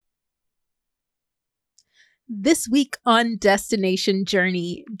This week on Destination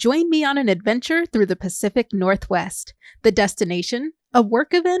Journey, join me on an adventure through the Pacific Northwest. The destination, a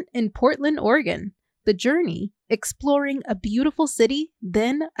work event in Portland, Oregon. The journey, exploring a beautiful city,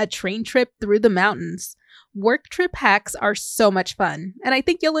 then a train trip through the mountains. Work trip hacks are so much fun, and I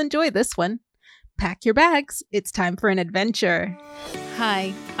think you'll enjoy this one. Pack your bags, it's time for an adventure.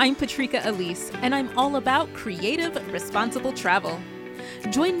 Hi, I'm Patrika Elise, and I'm all about creative, responsible travel.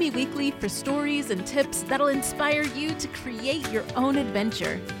 Join me weekly for stories and tips that'll inspire you to create your own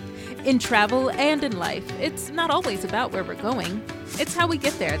adventure. In travel and in life, it's not always about where we're going. It's how we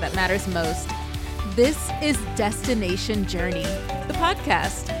get there that matters most. This is Destination Journey, the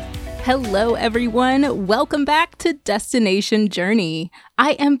podcast. Hello, everyone. Welcome back to Destination Journey.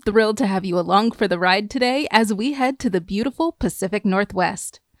 I am thrilled to have you along for the ride today as we head to the beautiful Pacific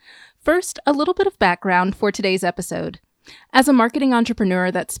Northwest. First, a little bit of background for today's episode. As a marketing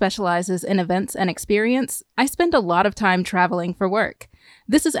entrepreneur that specializes in events and experience, I spend a lot of time traveling for work.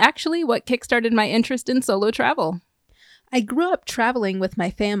 This is actually what kickstarted my interest in solo travel. I grew up traveling with my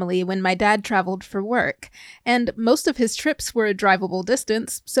family when my dad traveled for work, and most of his trips were a drivable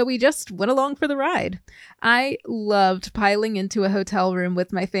distance, so we just went along for the ride. I loved piling into a hotel room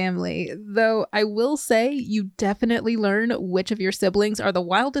with my family, though I will say you definitely learn which of your siblings are the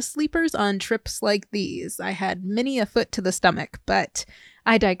wildest sleepers on trips like these. I had many a foot to the stomach, but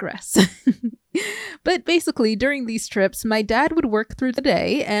I digress. But basically, during these trips, my dad would work through the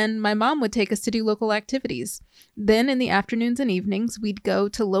day and my mom would take us to do local activities. Then in the afternoons and evenings, we'd go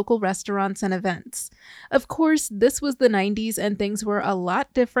to local restaurants and events. Of course, this was the 90s and things were a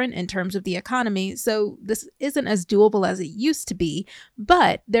lot different in terms of the economy, so this isn't as doable as it used to be,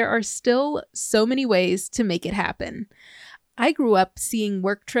 but there are still so many ways to make it happen. I grew up seeing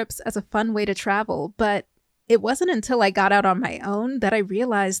work trips as a fun way to travel, but it wasn't until I got out on my own that I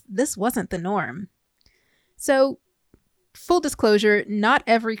realized this wasn't the norm. So, full disclosure, not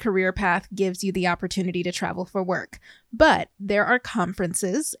every career path gives you the opportunity to travel for work, but there are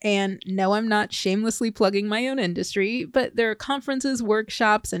conferences, and no, I'm not shamelessly plugging my own industry, but there are conferences,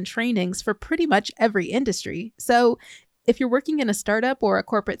 workshops, and trainings for pretty much every industry. So, if you're working in a startup or a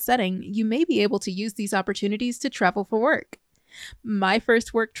corporate setting, you may be able to use these opportunities to travel for work. My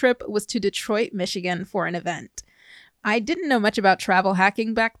first work trip was to Detroit, Michigan for an event. I didn't know much about travel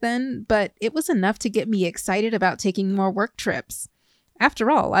hacking back then, but it was enough to get me excited about taking more work trips. After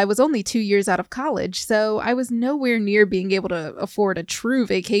all, I was only 2 years out of college, so I was nowhere near being able to afford a true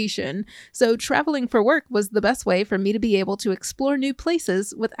vacation, so traveling for work was the best way for me to be able to explore new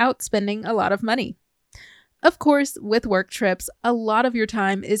places without spending a lot of money. Of course, with work trips, a lot of your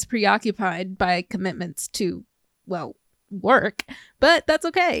time is preoccupied by commitments to, work, but that's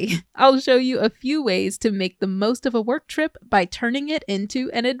okay. I'll show you a few ways to make the most of a work trip by turning it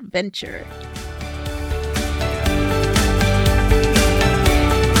into an adventure.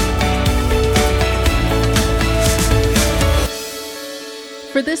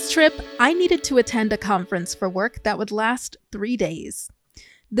 For this trip, I needed to attend a conference for work that would last 3 days.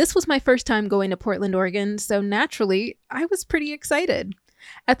 This was my first time going to Portland, Oregon, so naturally, I was pretty excited.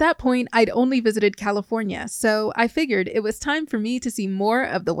 At that point, I'd only visited California, so I figured it was time for me to see more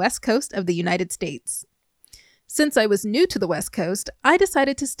of the West Coast of the United States. Since I was new to the West Coast, I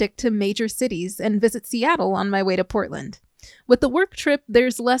decided to stick to major cities and visit Seattle on my way to Portland. With the work trip,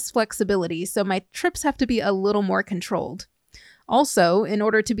 there's less flexibility, so my trips have to be a little more controlled. Also, in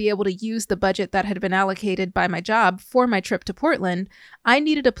order to be able to use the budget that had been allocated by my job for my trip to Portland, I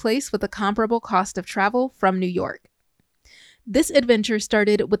needed a place with a comparable cost of travel from New York. This adventure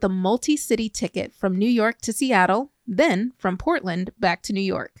started with a multi-city ticket from New York to Seattle, then from Portland back to New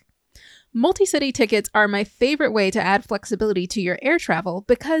York. Multi-city tickets are my favorite way to add flexibility to your air travel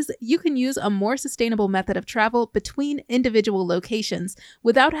because you can use a more sustainable method of travel between individual locations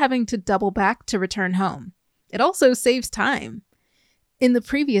without having to double back to return home. It also saves time. In the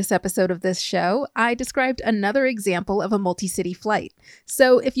previous episode of this show, I described another example of a multi-city flight,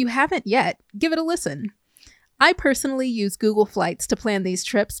 so if you haven't yet, give it a listen. I personally use Google Flights to plan these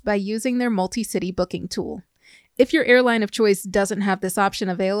trips by using their multi-city booking tool. If your airline of choice doesn't have this option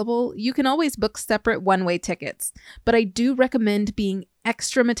available, you can always book separate one-way tickets. But I do recommend being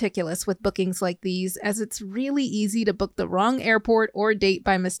extra meticulous with bookings like these, as it's really easy to book the wrong airport or date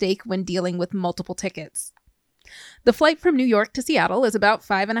by mistake when dealing with multiple tickets. The flight from New York to Seattle is about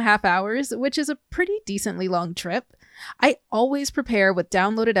 5.5 hours, which is a pretty decently long trip. I always prepare with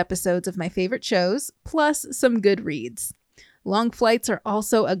downloaded episodes of my favorite shows, plus some good reads. Long flights are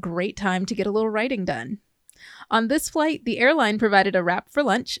also a great time to get a little writing done. On this flight, the airline provided a wrap for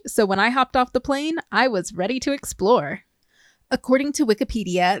lunch, so when I hopped off the plane, I was ready to explore. According to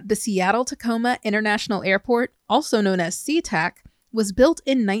Wikipedia, the Seattle-Tacoma International Airport, also known as SeaTac, was built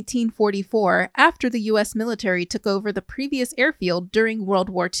in 1944 after the U.S. military took over the previous airfield during World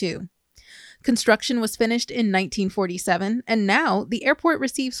War II. Construction was finished in 1947, and now the airport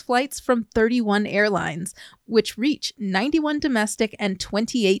receives flights from 31 airlines, which reach 91 domestic and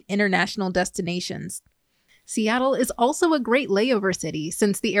 28 international destinations. Seattle is also a great layover city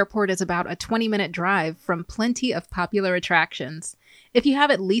since the airport is about a 20-minute drive from plenty of popular attractions. If you have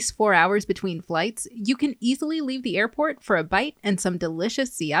at least 4 hours between flights, you can easily leave the airport for a bite and some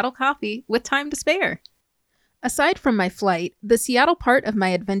delicious Seattle coffee with time to spare. Aside from my flight, the Seattle part of my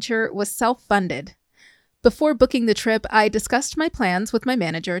adventure was self-funded. Before booking the trip, I discussed my plans with my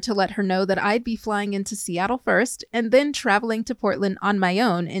manager to let her know that I'd be flying into Seattle first and then traveling to Portland on my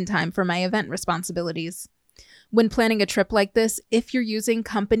own in time for my event responsibilities. When planning a trip like this, if you're using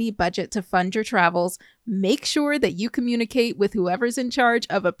company budget to fund your travels, make sure that you communicate with whoever's in charge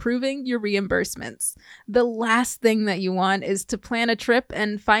of approving your reimbursements. The last thing that you want is to plan a trip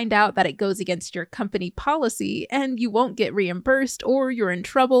and find out that it goes against your company policy and you won't get reimbursed or you're in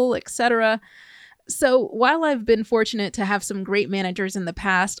trouble, etc. So while I've been fortunate to have some great managers in the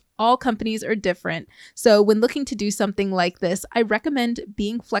past, all companies are different. So when looking to do something like this, I recommend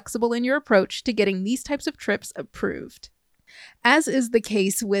being flexible in your approach to getting these types of trips approved. As is the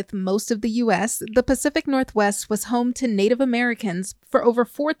case with most of the U.S., the Pacific Northwest was home to Native Americans for over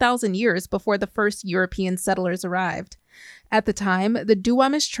 4,000 years before the first European settlers arrived. At the time, the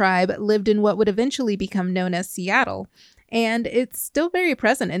Duwamish tribe lived in what would eventually become known as Seattle, and it's still very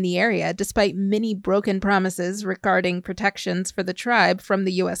present in the area despite many broken promises regarding protections for the tribe from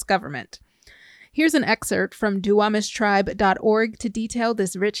the U.S. government. Here's an excerpt from duwamishtribe.org to detail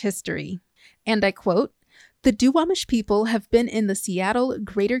this rich history. And I quote, "The Duwamish people have been in the Seattle,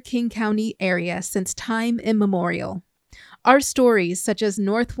 Greater King County area since time immemorial. Our stories, such as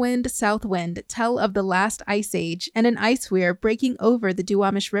North Wind, South Wind, tell of the last ice age and an ice weir breaking over the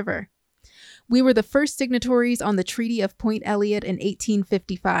Duwamish River. We were the first signatories on the Treaty of Point Elliott in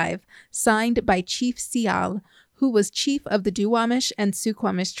 1855, signed by Chief Sial, who was chief of the Duwamish and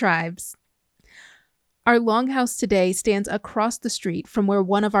Suquamish tribes. Our longhouse today stands across the street from where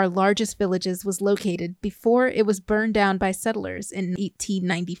one of our largest villages was located before it was burned down by settlers in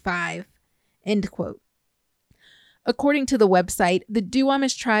 1895. End quote. According to the website, the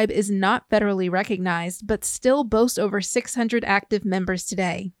Duwamish tribe is not federally recognized, but still boasts over 600 active members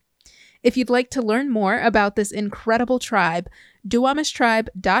today. If you'd like to learn more about this incredible tribe,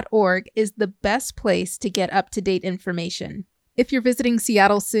 duwamishtribe.org is the best place to get up-to-date information. If you're visiting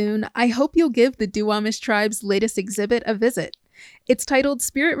Seattle soon, I hope you'll give the Duwamish tribe's latest exhibit a visit. It's titled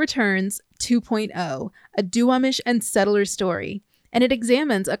Spirit Returns 2.0, a Duwamish and Settler Story, and it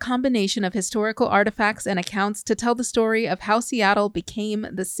examines a combination of historical artifacts and accounts to tell the story of how Seattle became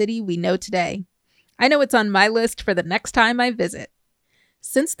the city we know today. I know it's on my list for the next time I visit.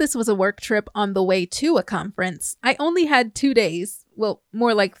 Since this was a work trip on the way to a conference, I only had 2 days, well,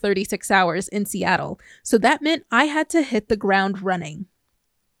 more like 36 hours in Seattle, so that meant I had to hit the ground running.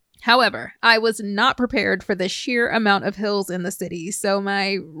 However, I was not prepared for the sheer amount of hills in the city, so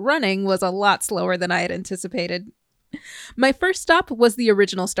my running was a lot slower than I had anticipated. My first stop was the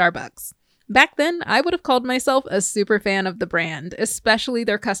original Starbucks. Back then, I would have called myself a super fan of the brand, especially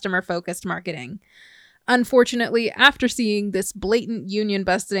their customer-focused marketing. Unfortunately, after seeing this blatant union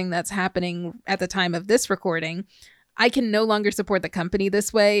busting that's happening at the time of this recording, I can no longer support the company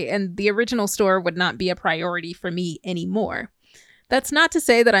this way, and the original store would not be a priority for me anymore. That's not to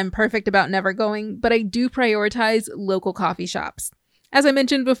say that I'm perfect about never going, but I do prioritize local coffee shops. As I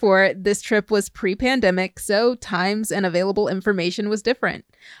mentioned before, this trip was pre-pandemic, so times and available information was different.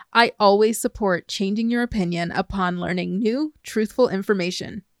 I always support changing your opinion upon learning new, truthful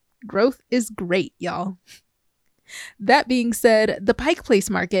information. Growth is great, y'all. That being said, the Pike Place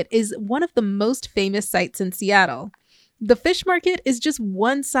Market is one of the most famous sites in Seattle. The fish market is just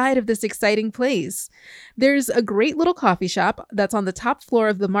one side of this exciting place. There's a great little coffee shop that's on the top floor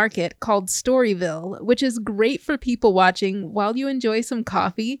of the market called Storyville, which is great for people watching while you enjoy some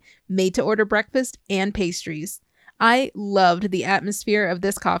coffee, made-to-order breakfast, and pastries. I loved the atmosphere of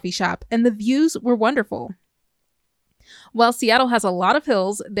this coffee shop, and the views were wonderful. While Seattle has a lot of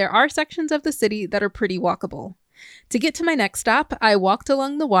hills, there are sections of the city that are pretty walkable. To get to my next stop, I walked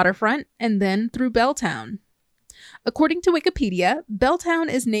along the waterfront and then through Belltown. According to Wikipedia, Belltown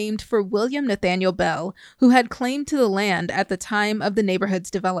is named for William Nathaniel Bell, who had claim to the land at the time of the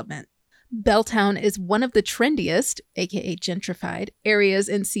neighborhood's development. Belltown is one of the trendiest, aka gentrified, areas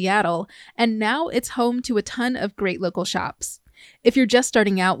in Seattle, and now it's home to a ton of great local shops. If you're just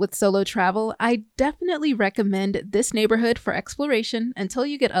starting out with solo travel, I definitely recommend this neighborhood for exploration until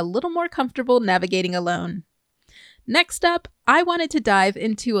you get a little more comfortable navigating alone. Next up, I wanted to dive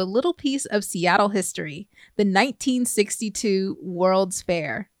into a little piece of Seattle history, the 1962 World's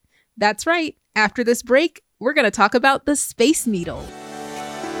Fair. That's right, after this break, we're going to talk about the Space Needle.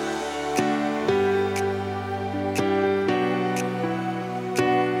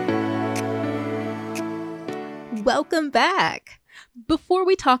 Welcome back! Before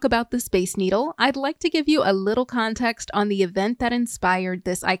we talk about the Space Needle, I'd like to give you a little context on the event that inspired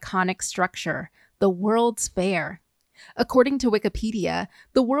this iconic structure, the World's Fair. According to Wikipedia,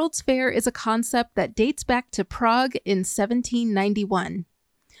 the World's Fair is a concept that dates back to Prague in 1791.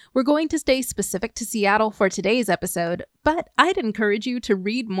 We're going to stay specific to Seattle for today's episode, but I'd encourage you to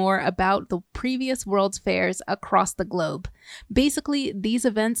read more about the previous World's Fairs across the globe. Basically, these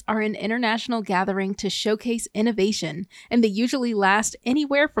events are an international gathering to showcase innovation, and they usually last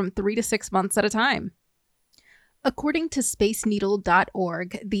anywhere from 3 to 6 months at a time. According to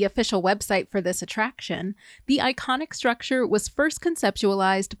spaceneedle.org, the official website for this attraction, the iconic structure was first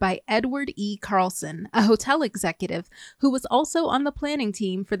conceptualized by Edward E. Carlson, a hotel executive who was also on the planning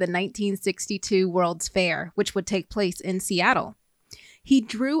team for the 1962 World's Fair, which would take place in Seattle. He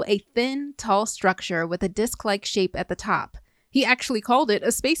drew a thin, tall structure with a disc-like shape at the top. He actually called it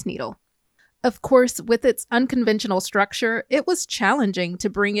a space needle. Of course, with its unconventional structure, it was challenging to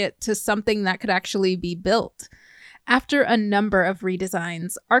bring it to something that could actually be built. After a number of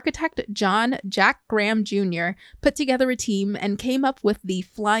redesigns, architect John Jack Graham Jr. put together a team and came up with the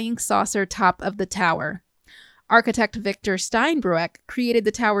flying saucer top of the tower. Architect Victor Steinbrueck created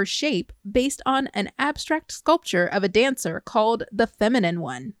the tower's shape based on an abstract sculpture of a dancer called the Feminine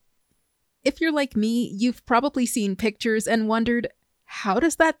One. If you're like me, you've probably seen pictures and wondered, how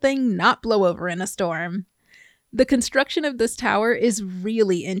does that thing not blow over in a storm? The construction of this tower is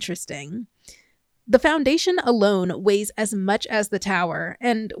really interesting. The foundation alone weighs as much as the tower,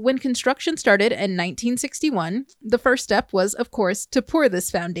 and when construction started in 1961, the first step was, of course, to pour this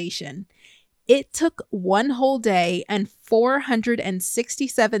foundation. It took one whole day and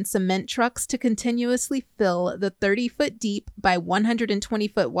 467 cement trucks to continuously fill the 30-foot deep by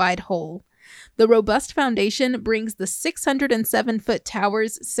 120-foot wide hole. The robust foundation brings the 607-foot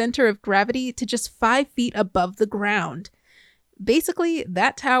tower's center of gravity to just 5 feet above the ground. Basically,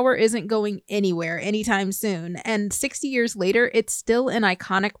 that tower isn't going anywhere anytime soon, and 60 years later, it's still an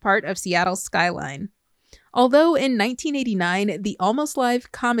iconic part of Seattle's skyline. Although in 1989, the Almost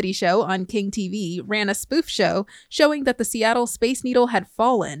Live comedy show on King TV ran a spoof show showing that the Seattle Space Needle had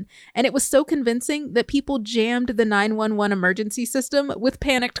fallen, and it was so convincing that people jammed the 911 emergency system with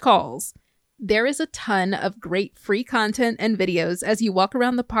panicked calls. There is a ton of great free content and videos as you walk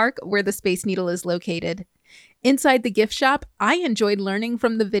around the park where the Space Needle is located. Inside the gift shop, I enjoyed learning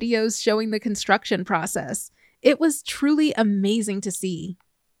from the videos showing the construction process. It was truly amazing to see.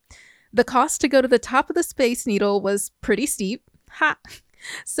 The cost to go to the top of the Space Needle was pretty steep.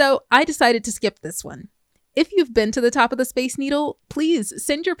 So I decided to skip this one. If you've been to the top of the Space Needle, please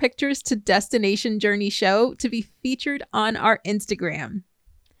send your pictures to Destination Journey Show to be featured on our Instagram.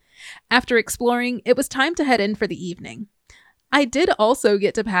 After exploring, it was time to head in for the evening. I did also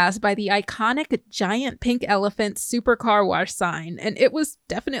get to pass by the iconic giant pink elephant super car wash sign, and it was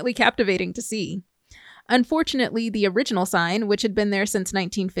definitely captivating to see. Unfortunately, the original sign, which had been there since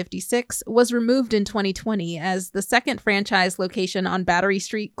 1956, was removed in 2020 as the second franchise location on Battery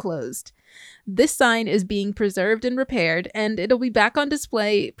Street closed. This sign is being preserved and repaired, and it'll be back on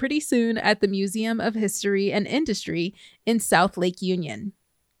display pretty soon at the Museum of History and Industry in South Lake Union.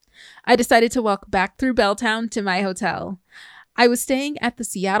 I decided to walk back through Belltown to my hotel. I was staying at the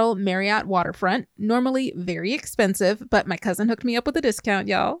Seattle Marriott Waterfront, normally very expensive, but my cousin hooked me up with a discount,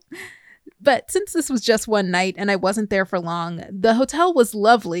 y'all. But since this was just one night and I wasn't there for long, the hotel was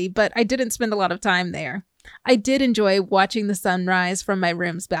lovely, but I didn't spend a lot of time there. I did enjoy watching the sunrise from my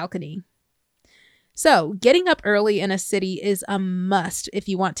room's balcony. So, getting up early in a city is a must if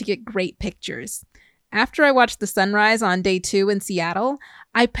you want to get great pictures. After I watched the sunrise on day 2 in Seattle,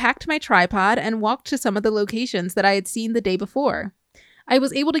 I packed my tripod and walked to some of the locations that I had seen the day before. I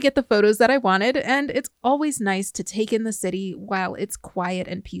was able to get the photos that I wanted, and it's always nice to take in the city while it's quiet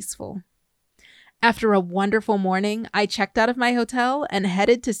and peaceful. After a wonderful morning, I checked out of my hotel and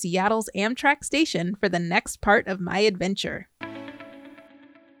headed to Seattle's Amtrak station for the next part of my adventure.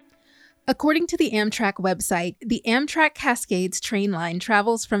 According to the Amtrak website, the Amtrak Cascades train line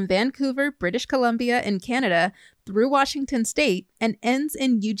travels from Vancouver, British Columbia in Canada through Washington State and ends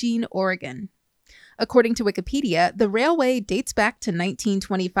in Eugene, Oregon. According to Wikipedia, the railway dates back to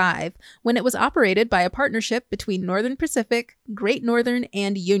 1925, when it was operated by a partnership between Northern Pacific, Great Northern,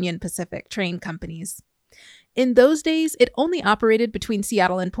 and Union Pacific train companies. In those days, it only operated between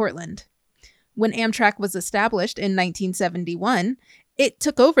Seattle and Portland. When Amtrak was established in 1971, it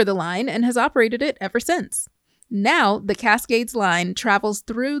took over the line and has operated it ever since. Now, the Cascades line travels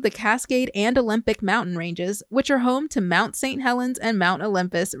through the Cascade and Olympic mountain ranges, which are home to Mount St. Helens and Mount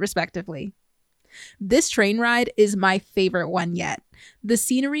Olympus, respectively. This train ride is my favorite one yet. The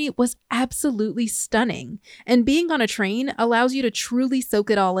scenery was absolutely stunning, and being on a train allows you to truly soak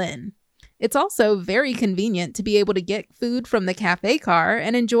it all in. It's also very convenient to be able to get food from the cafe car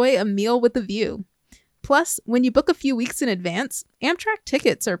and enjoy a meal with a view. Plus, when you book a few weeks in advance, Amtrak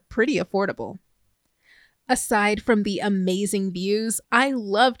tickets are pretty affordable. Aside from the amazing views, I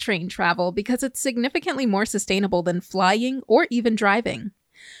love train travel because it's significantly more sustainable than flying or even driving.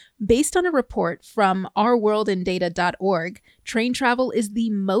 Based on a report from ourworldindata.org, train travel is the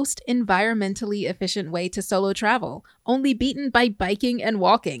most environmentally efficient way to solo travel, only beaten by biking and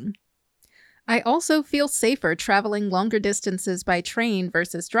walking. I also feel safer traveling longer distances by train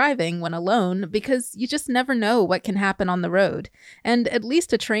versus driving when alone because you just never know what can happen on the road, and at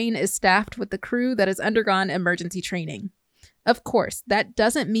least a train is staffed with the crew that has undergone emergency training. Of course, that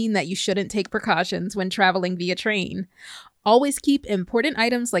doesn't mean that you shouldn't take precautions when traveling via train. Always keep important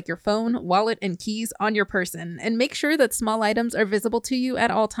items like your phone, wallet, and keys on your person, and make sure that small items are visible to you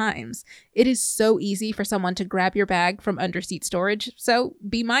at all times. It is so easy for someone to grab your bag from under-seat storage, so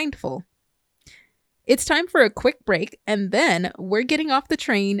be mindful. It's time for a quick break, and then we're getting off the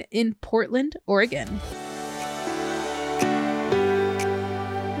train in Portland, Oregon.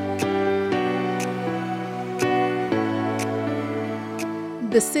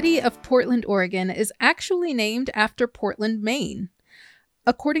 The city of Portland, Oregon is actually named after Portland, Maine.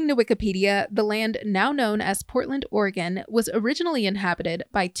 According to Wikipedia, the land now known as Portland, Oregon, was originally inhabited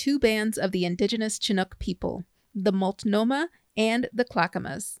by two bands of the indigenous Chinook people, the Multnomah and the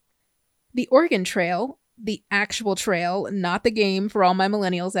Clackamas. The Oregon Trail, the actual trail, not the game for all my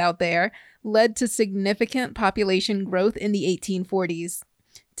millennials out there, led to significant population growth in the 1840s.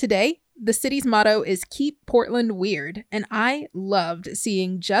 Today, the city's motto is Keep Portland Weird, and I loved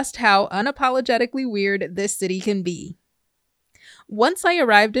seeing just how unapologetically weird this city can be. Once I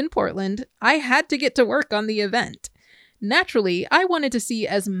arrived in Portland, I had to get to work on the event. Naturally, I wanted to see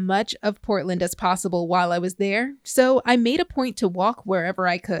as much of Portland as possible while I was there, so I made a point to walk wherever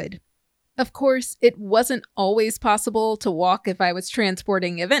I could. Of course, it wasn't always possible to walk if I was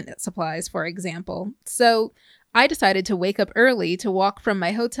transporting event supplies, for example, so I decided to wake up early to walk from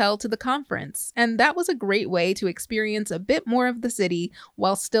my hotel to the conference, and that was a great way to experience a bit more of the city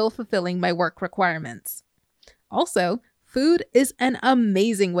while still fulfilling my work requirements. Also, food is an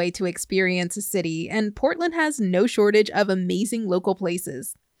amazing way to experience a city, and Portland has no shortage of amazing local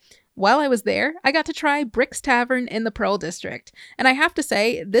places. While I was there, I got to try Brick's Tavern in the Pearl District, and I have to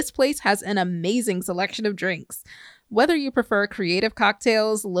say, this place has an amazing selection of drinks. Whether you prefer creative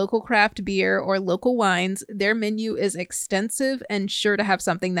cocktails, local craft beer, or local wines, their menu is extensive and sure to have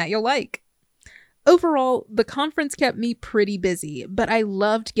something that you'll like. Overall, the conference kept me pretty busy, but I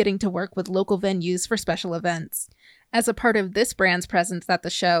loved getting to work with local venues for special events. As a part of this brand's presence at the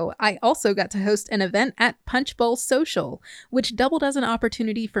show, I also got to host an event at Punch Bowl Social, which doubled as an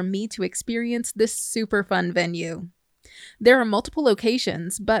opportunity for me to experience this super fun venue. There are multiple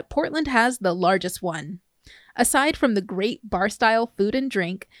locations, but Portland has the largest one. Aside from the great bar-style food and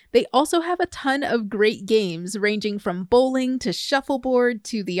drink, they also have a ton of great games ranging from bowling to shuffleboard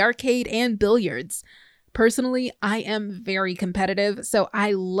to the arcade and billiards. Personally, I am very competitive, so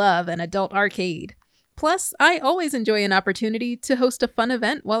I love an adult arcade. Plus, I always enjoy an opportunity to host a fun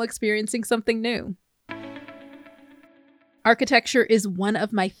event while experiencing something new. Architecture is one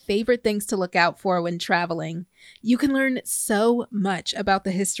of my favorite things to look out for when traveling. You can learn so much about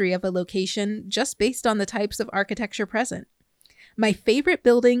the history of a location just based on the types of architecture present. My favorite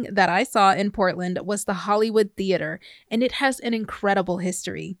building that I saw in Portland was the Hollywood Theater, and it has an incredible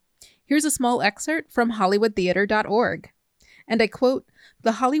history. Here's a small excerpt from hollywoodtheater.org. And I quote,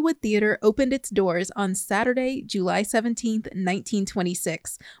 "The Hollywood Theater opened its doors on Saturday, July 17,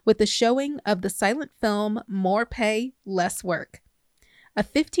 1926, with the showing of the silent film More Pay, Less Work. A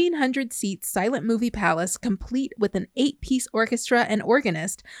 1,500-seat silent movie palace complete with an 8-piece orchestra and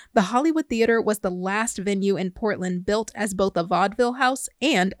organist, the Hollywood Theater was the last venue in Portland built as both a vaudeville house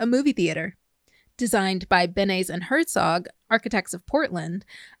and a movie theater. Designed by Benes and Herzog, architects of Portland,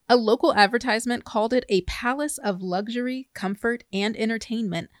 a local advertisement called it a palace of luxury, comfort, and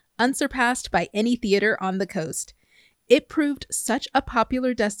entertainment, unsurpassed by any theater on the coast. It proved such a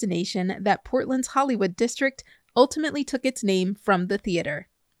popular destination that Portland's Hollywood district ultimately took its name from the theater.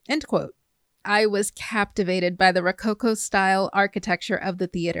 End quote. I was captivated by the Rococo-style architecture of the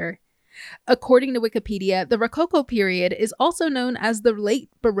theater. According to Wikipedia, the Rococo period is also known as the Late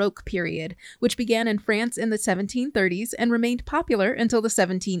Baroque period, which began in France in the 1730s and remained popular until the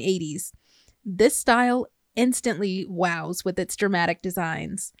 1780s. This style instantly wows with its dramatic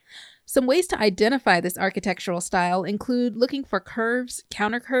designs. Some ways to identify this architectural style include looking for curves,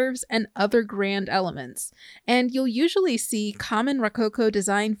 countercurves, and other grand elements. And you'll usually see common Rococo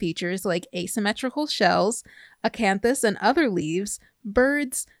design features like asymmetrical shells, acanthus and other leaves,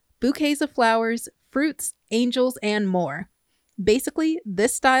 birds, bouquets of flowers, fruits, angels, and more. Basically,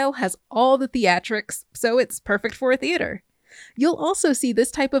 this style has all the theatrics, so it's perfect for a theater. You'll also see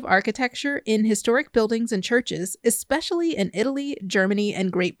this type of architecture in historic buildings and churches, especially in Italy, Germany,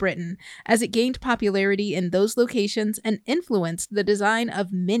 and Great Britain, as it gained popularity in those locations and influenced the design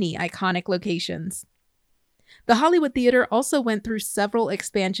of many iconic locations. The Hollywood Theater also went through several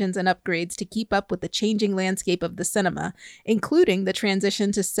expansions and upgrades to keep up with the changing landscape of the cinema, including the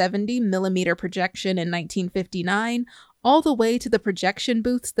transition to 70mm projection in 1959, all the way to the projection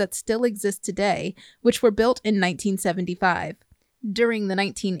booths that still exist today, which were built in 1975. During the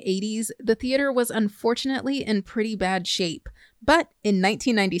 1980s, the theater was unfortunately in pretty bad shape, but in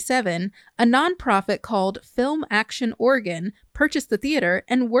 1997, a nonprofit called Film Action Oregon purchased the theater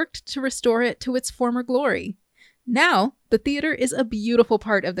and worked to restore it to its former glory. Now, the theater is a beautiful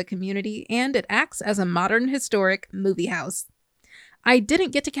part of the community, and it acts as a modern historic movie house. I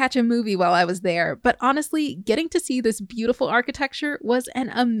didn't get to catch a movie while I was there, but honestly, getting to see this beautiful architecture was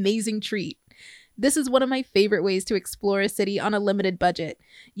an amazing treat. This is one of my favorite ways to explore a city on a limited budget.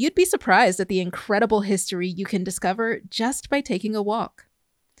 You'd be surprised at the incredible history you can discover just by taking a walk.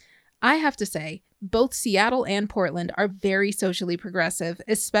 I have to say, both Seattle and Portland are very socially progressive,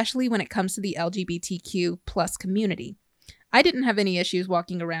 especially when it comes to the LGBTQ+ community. I didn't have any issues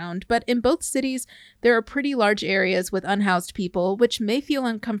walking around, but in both cities, there are pretty large areas with unhoused people, which may feel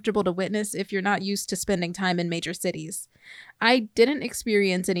uncomfortable to witness if you're not used to spending time in major cities. I didn't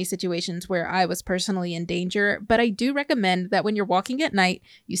experience any situations where I was personally in danger, but I do recommend that when you're walking at night,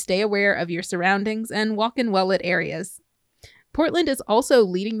 you stay aware of your surroundings and walk in well-lit areas. Portland is also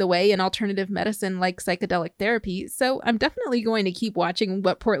leading the way in alternative medicine like psychedelic therapy, so I'm definitely going to keep watching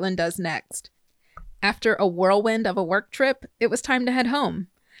what Portland does next. After a whirlwind of a work trip, it was time to head home.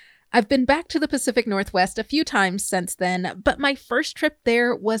 I've been back to the Pacific Northwest a few times since then, but my first trip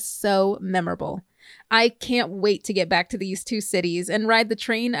there was so memorable. I can't wait to get back to these two cities and ride the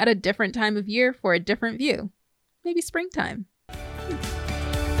train at a different time of year for a different view. Maybe springtime.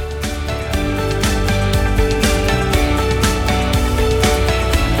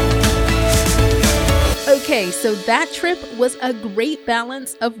 Okay, so that trip was a great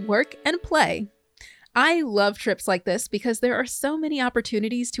balance of work and play. I love trips like this because there are so many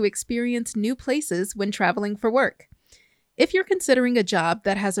opportunities to experience new places when traveling for work. If you're considering a job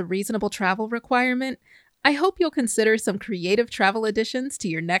that has a reasonable travel requirement, I hope you'll consider some creative travel additions to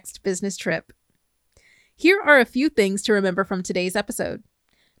your next business trip. Here are a few things to remember from today's episode.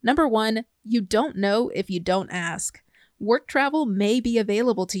 Number 1, you don't know if you don't ask. Work travel may be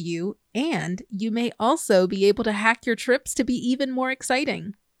available to you, and you may also be able to hack your trips to be even more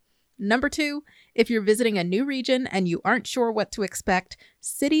exciting. Number 2, if you're visiting a new region and you aren't sure what to expect,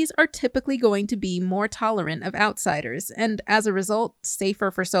 cities are typically going to be more tolerant of outsiders and, as a result, safer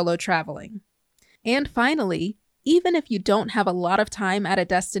for solo traveling. And finally, even if you don't have a lot of time at a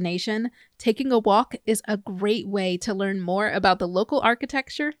destination, taking a walk is a great way to learn more about the local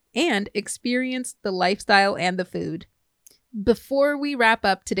architecture and experience the lifestyle and the food. Before we wrap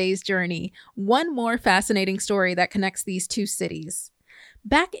up today's journey, one more fascinating story that connects these two cities.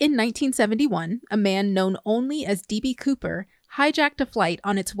 Back in 1971, a man known only as D.B. Cooper hijacked a flight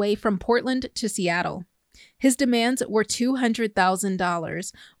on its way from Portland to Seattle. His demands were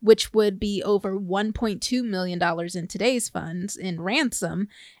 $200,000, which would be over $1.2 million in today's funds in ransom,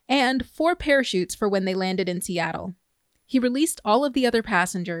 and 4 parachutes for when they landed in Seattle. He released all of the other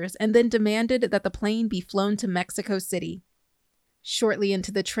passengers and then demanded that the plane be flown to Mexico City. Shortly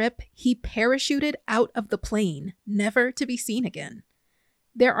into the trip, he parachuted out of the plane, never to be seen again.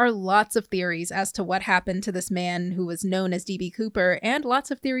 There are lots of theories as to what happened to this man who was known as D.B. Cooper, and lots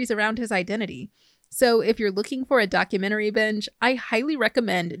of theories around his identity. So if you're looking for a documentary binge, I highly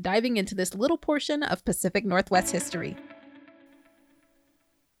recommend diving into this little portion of Pacific Northwest history.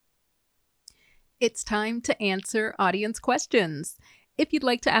 It's time to answer audience questions. If you'd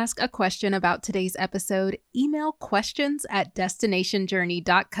like to ask a question about today's episode, email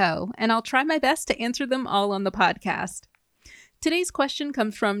questions@destinationjourney.co, and I'll try my best to answer them all on the podcast. Today's question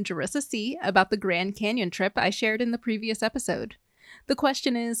comes from Jerissa C. about the Grand Canyon trip I shared in the previous episode. The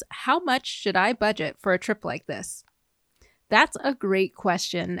question is, how much should I budget for a trip like this? That's a great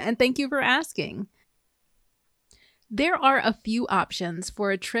question, and thank you for asking. There are a few options for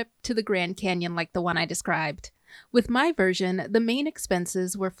a trip to the Grand Canyon like the one I described. With my version, the main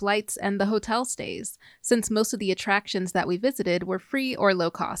expenses were flights and the hotel stays, since most of the attractions that we visited were free or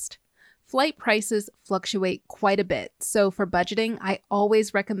low cost. Flight prices fluctuate quite a bit, so for budgeting, I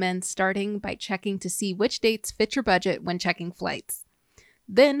always recommend starting by checking to see which dates fit your budget when checking flights.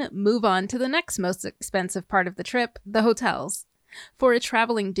 Then move on to the next most expensive part of the trip, the hotels. For a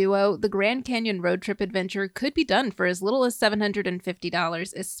traveling duo, the Grand Canyon road trip adventure could be done for as little as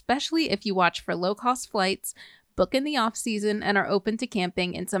 $750, especially if you watch for low-cost flights, book in the off-season, and are open to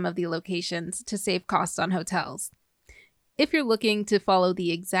camping in some of the locations to save costs on hotels. If you're looking to follow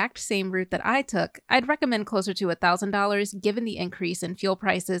the exact same route that I took, I'd recommend closer to $1,000 given the increase in fuel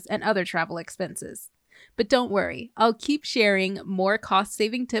prices and other travel expenses. But don't worry, I'll keep sharing more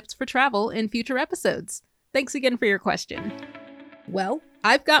cost-saving tips for travel in future episodes. Thanks again for your question. Well,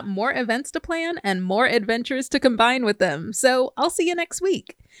 I've got more events to plan and more adventures to combine with them, so I'll see you next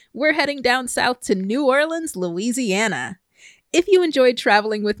week. We're heading down south to New Orleans, Louisiana. If you enjoyed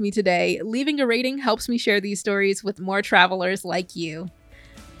traveling with me today, leaving a rating helps me share these stories with more travelers like you.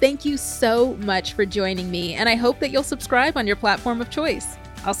 Thank you so much for joining me, and I hope that you'll subscribe on your platform of choice.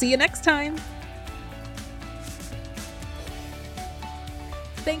 I'll see you next time.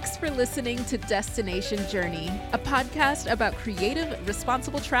 Thanks for listening to Destination Journey, a podcast about creative,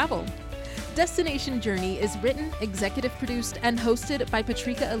 responsible travel. Destination Journey is written, executive produced, and hosted by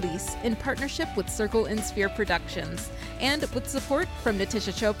Patrika Elise in partnership with Circle and Sphere Productions, and with support from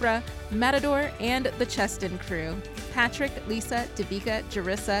Natisha Chopra, Matador, and the Cheston crew, Patrick, Lisa, Devika,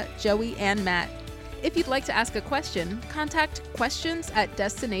 Jerissa, Joey, and Matt. If you'd like to ask a question, contact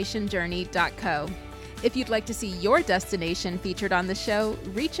questions@destinationjourney.co. If you'd like to see your destination featured on the show,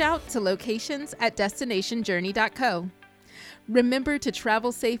 reach out to locations@destinationjourney.co. Remember to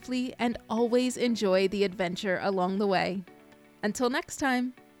travel safely and always enjoy the adventure along the way. Until next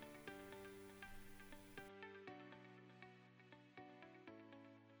time.